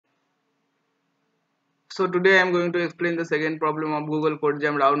So today I am going to explain the second problem of Google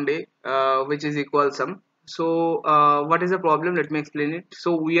Codejam round A, which is equal sum. So what is the problem? Let me explain it.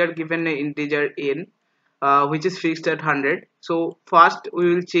 So we are given an integer n, which is fixed at 100. So first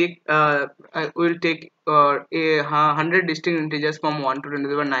we will check. We will take a 100 distinct integers from 1 to 10 to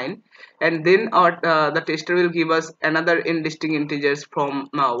the power 9, and then the tester will give us another n distinct integers from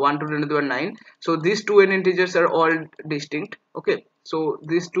 1 to 10 to the power 9. So these two n integers are all distinct. Okay. So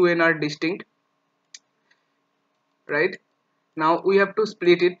these two n are distinct, right? Now we have to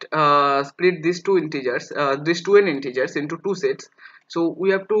split these two integers, these two n integers into two sets. So we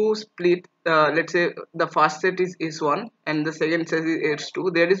have to split, let's say the first set is s1 and the second set is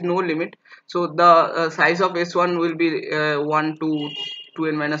s2. There is no limit, so the size of s1 will be 1 to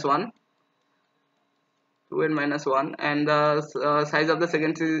 2n minus 1, 2n minus 1, and the size of the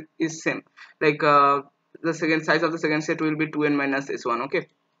second is same, like the second size of the second set will be 2n minus s1. Okay.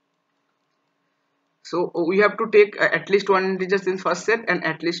 So we have to take at least one integers in first set and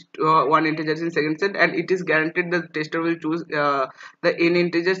at least one integers in second set, and it is guaranteed the tester will choose the n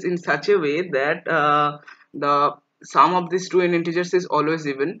integers in such a way that the sum of these two n integers is always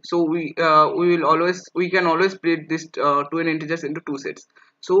even. So we can always split this two n integers into two sets.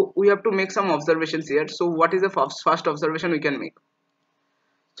 So we have to make some observations here. So what is the first observation we can make?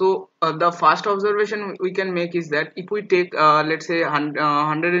 So the first observation we can make is that if we take let's say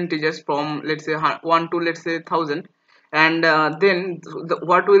 100 integers from, let's say 1 to, let's say 1000, and then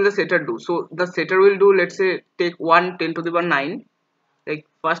what will the setter do? So the setter will do, let's say, take 1 10 to the power 9, like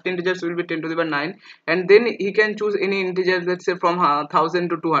first integers will be 10 to the power 9, and then he can choose any integer, let's say from 1000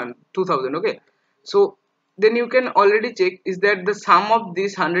 to 200 2000. Okay. So then you can already check is that the sum of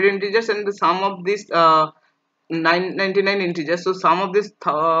these 100 integers and the sum of these 999 integers, so sum of this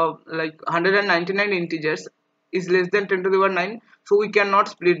like 199 integers is less than 10 to the power 9, so we cannot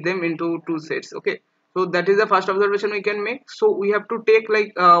split them into two sets. Okay. So that is the first observation we can make. So we have to take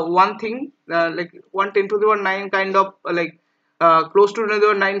like one thing, like 1 10 to the power 9 kind of like close to 10 to the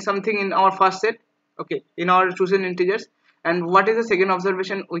power 9 something in our first set. Okay, in our chosen integers. And what is the second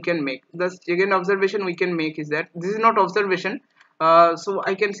observation we can make? The second observation we can make is that this is not observation, so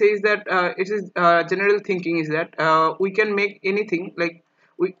I can say is that it is general thinking is that we can make anything like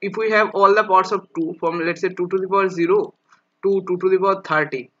if we have all the parts of 2 from, let's say, 2 to the power 0 to 2 to the power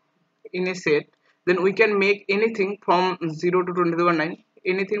 30 in a set, then we can make anything from 0 to 20 to the power 9.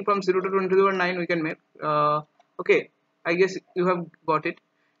 Anything from 0 to 20 to the power 9 we can make. Okay, I guess you have got it.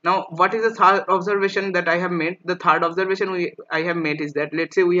 Now what is the third observation that I have made? The third observation I have made is that,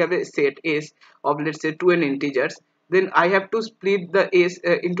 let's say we have a set S of, let's say, 2n integers, then I have to split the S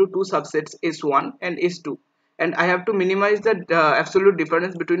into two subsets, S1 and S2, and I have to minimize the absolute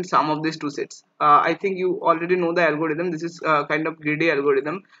difference between sum of these two sets. I think you already know the algorithm. This is kind of greedy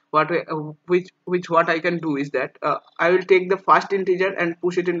algorithm. Which what I can do is that I will take the first integer and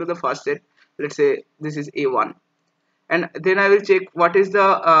push it into the first set. Let's say this is A1, and then I will check what is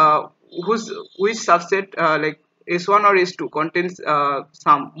the which subset, like S1 or S2 contains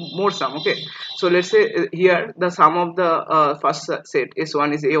some more sum. Okay. So let's say here the sum of the first set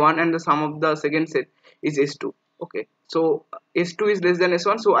S1 is A1 and the sum of the second set is S2. Okay. So S2 is less than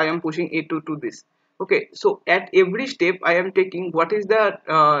S1, so I am pushing A2 to this. Okay. So at every step I am taking what is the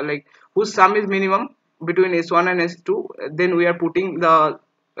like whose sum is minimum between S1 and S2, then we are putting the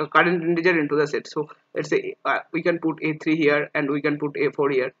current integer into the set. So let's say we can put A3 here and we can put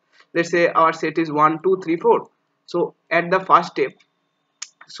A4 here. Let's say our set is 1 2 3 4. So at the first step,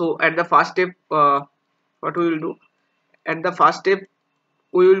 what we will do at the first step,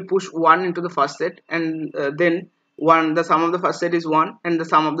 we will push 1 into the first set, and then the sum of the first set is 1 and the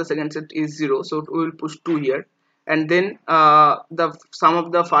sum of the second set is 0, so we will push 2 here, and then the sum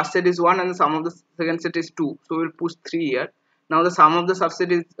of the first set is 1 and the sum of the second set is 2, so we will push 3 here. Now the sum of the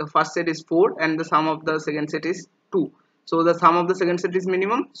subset is first set is 4 and the sum of the second set is 2, so the sum of the second set is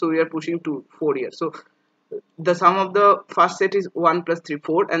minimum, so we are pushing 4 here. So the sum of the first set is 1 plus 3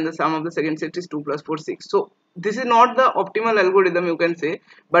 4 and the sum of the second set is 2 plus 4 6. So this is not the optimal algorithm, you can say,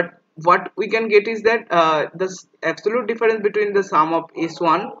 but what we can get is that the absolute difference between the sum of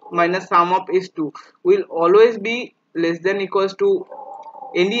S1 minus sum of S2 will always be less than equals to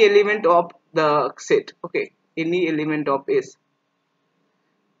any element of the set. Okay, any element of S.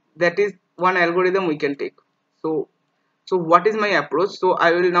 That is one algorithm we can take. So what is my approach? So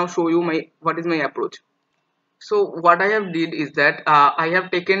I will now show you what is my approach. So what I have did is that I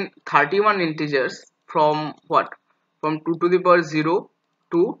have taken 31 integers from from 2 to the power 0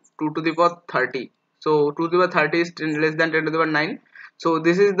 to 2 to the power 30. So 2 to the power 30 is less than 10 to the power 9. So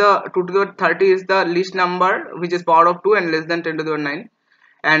this is the 2 to the power 30 is the least number which is power of 2 and less than 10 to the power 9.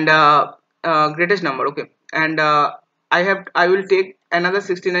 And greatest number. Okay, and I will take another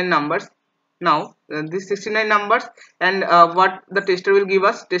 69 numbers. Now these 69 numbers, and what the tester will give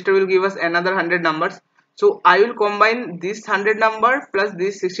us, tester will give us another 100 numbers. So I will combine this 100 number plus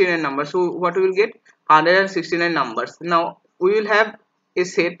these 69 numbers. So what we will get, 169 numbers. Now we will have a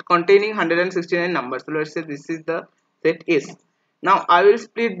set containing 169 numbers. So let's say this is the set S. Now I will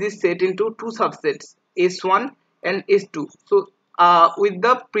split this set into two subsets, S1 and S2. So with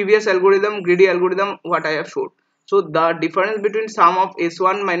the previous algorithm, greedy algorithm, what I have showed. So the difference between sum of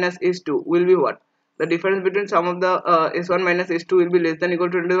S1 minus S2 will be what? The difference between sum of the S1 minus S2 will be less than equal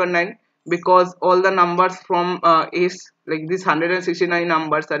to 10 to the power 9, because all the numbers from S, like these 169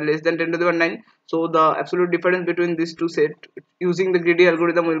 numbers, are less than 10 to the power 9. So the absolute difference between these two set using the greedy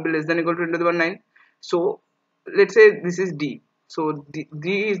algorithm will be less than equal to 10 to the power 9. So let's say this is D. So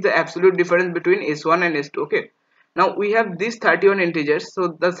D is the absolute difference between S1 and S2. Okay. Now we have these 31 integers.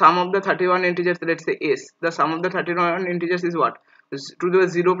 So the sum of the 31 integers, let's say S. The sum of the 31 integers is what? Is 2 to the power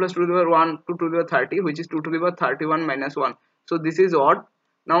 0 plus 2 to the power 1 to 2 to the power 30, which is 2 to the power 31 minus 1. So this is odd.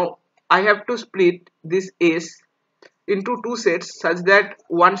 Now I have to split this S into two sets such that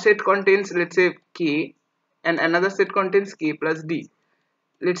one set contains, let's say, K, and another set contains K plus D.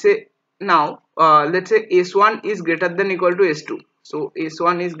 Let's say now let's say S1 is greater than equal to S2. So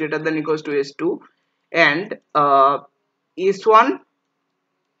S1 is greater than equals to S2, and S1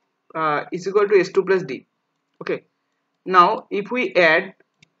 is equal to S2 plus D. Okay, now if we add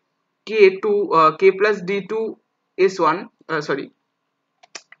K to K plus D to S1, sorry,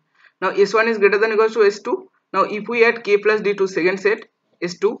 now S1 is greater than equals to S2. Now if we add K plus D to second set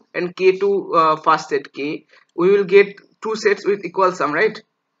S2 and K to first set K, we will get two sets with equal sum, right?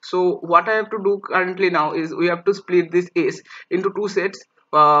 So what I have to do currently now is we have to split this S into two sets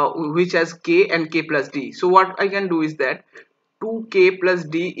which has K and K plus D. So what I can do is that 2K plus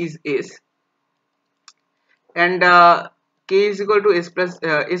D is S, and K is equal to S plus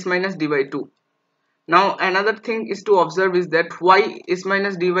S minus D by 2. Now another thing is to observe is that why S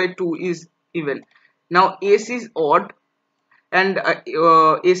minus D by 2 is even. Now S is odd, and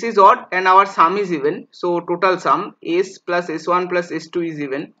S is odd and our sum is even, so total sum S plus S1 plus S2 is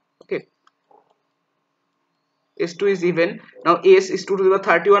even. Okay, S2 is even. Now S is 2 to the power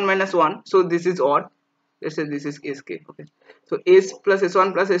 31 minus 1, so this is odd. Let's say this is SK. Okay, so S plus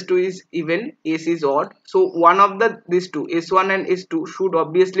S1 plus S2 is even, S is odd, so one of the these two, S1 and S2, should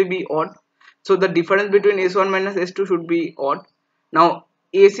obviously be odd. So the difference between S1 minus S2 should be odd. Now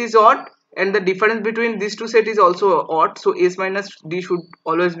S is odd and the difference between these two set is also odd, so S minus D should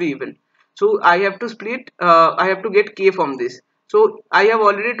always be even. So I have to split, I have to get K from this. So I have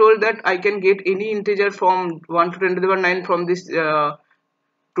already told that I can get any integer from 1 to 10 to the power 9 from this 2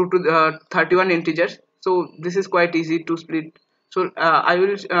 to 31 integers. So this is quite easy to split. So I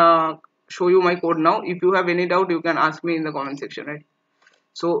will show you my code now. If you have any doubt, you can ask me in the comment section, right?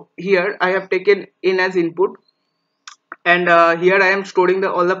 So here I have taken in as input, and here I am storing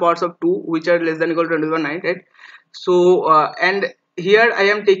all the parts of 2 which are less than equal to 10 to the power 9, right? So and here I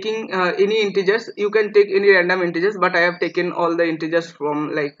am taking any integers. You can take any random integers, but I have taken all the integers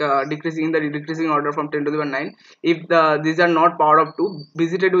from like decreasing in the decreasing order from 10 to the power 9. If these are not power of 2,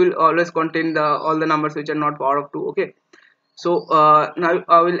 visited will always contain all the numbers which are not power of 2. Okay, so now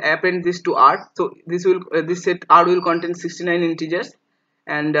I will append this to R. So this set R will contain 69 integers,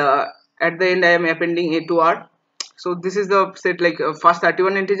 and at the end I am appending A to R. So this is the set, like first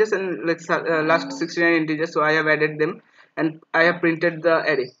 31 integers and like last 69 integers. So I have added them and I have printed the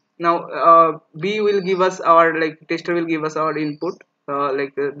array. Now B will give us our, like tester will give us our input,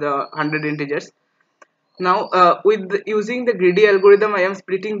 like the 100 integers. Now using the greedy algorithm, I am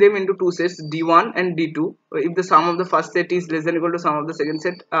splitting them into two sets, D1 and D2. If the sum of the first set is less than equal to sum of the second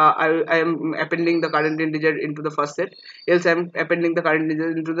set, I am appending the current integer into the first set, else I am appending the current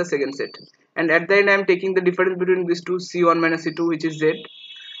integer into the second set. And at the end I am taking the difference between these two, C1 minus C2, which is Z.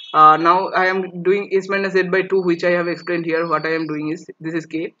 Now I am doing S minus Z by 2, which I have explained here. What I am doing is, this is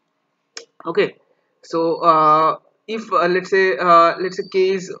K. Okay, so if let's say K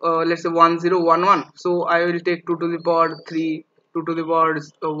is let's say 1011, so I will take 2 to the power 3, 2 to the power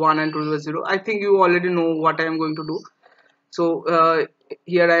 1, and 2 to the power 0. I think you already know what I am going to do. So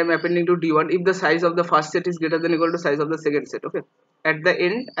here I am appending to D1 if the size of the first set is greater than or equal to size of the second set. Okay, at the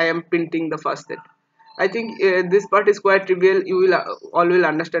end I am printing the first set. I think this part is quite trivial. You will all will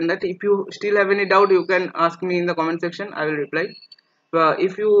understand that. If you still have any doubt, you can ask me in the comment section. I will reply.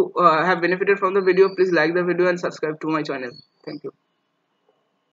 If you have benefited from the video, please like the video and subscribe to my channel. Thank you.